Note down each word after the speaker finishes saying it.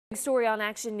Story on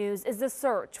Action News is the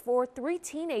search for 3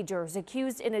 teenagers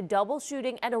accused in a double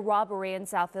shooting and a robbery in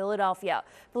South Philadelphia.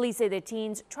 Police say the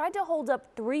teens tried to hold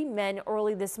up 3 men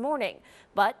early this morning,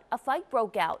 but a fight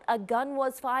broke out. A gun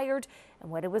was fired,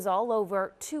 and when it was all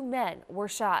over, 2 men were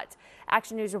shot.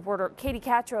 Action News reporter Katie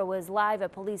Catro was live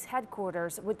at police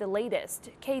headquarters with the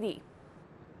latest. Katie.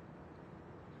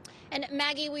 And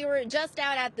Maggie, we were just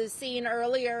out at the scene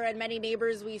earlier, and many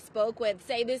neighbors we spoke with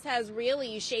say this has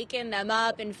really shaken them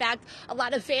up. In fact, a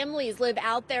lot of families live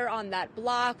out there on that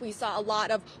block. We saw a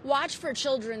lot of watch for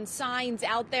children signs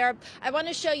out there. I want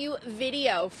to show you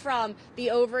video from the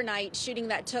overnight shooting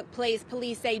that took place.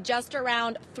 Police say just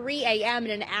around 3 a.m.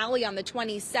 in an alley on the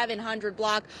 2700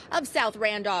 block of South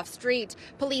Randolph Street.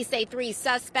 Police say 3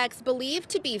 suspects believed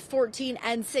to be 14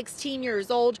 and 16 years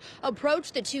old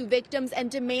approached the 2 victims and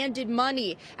demanded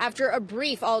money. After a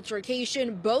brief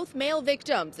altercation, both male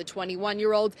victims, a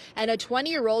 21-year-old and a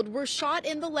 20-year-old, were shot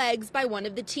in the legs by one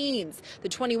of the teens. The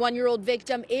 21-year-old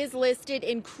victim is listed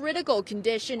in critical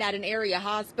condition at an area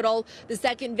hospital. The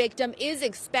second victim is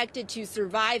expected to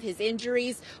survive his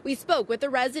injuries. We spoke with a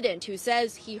resident who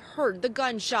says he heard the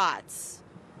gunshots.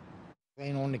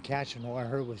 Laying on the couch and all I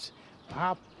heard was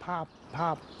pop, pop,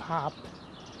 pop, pop,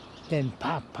 then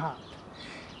pop, pop.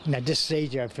 And at this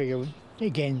stage I figured,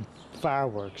 again,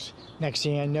 fireworks. Next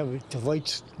thing I know, the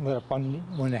lights lit up on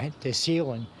the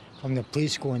ceiling from the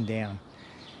police going down.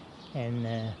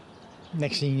 And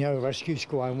next thing you know, the rescue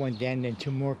squad went down, then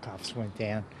 2 more cops went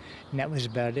down. And that was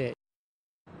about it.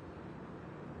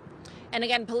 And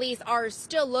again, police are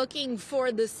still looking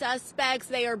for the suspects.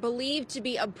 They are believed to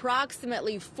be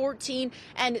approximately 14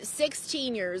 and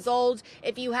 16 years old.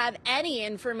 If you have any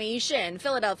information,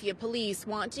 Philadelphia police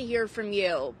want to hear from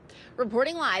you.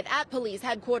 Reporting live at police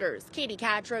headquarters, Katie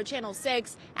Catro, Channel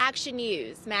 6, Action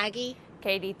News. Maggie?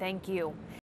 Katie, thank you.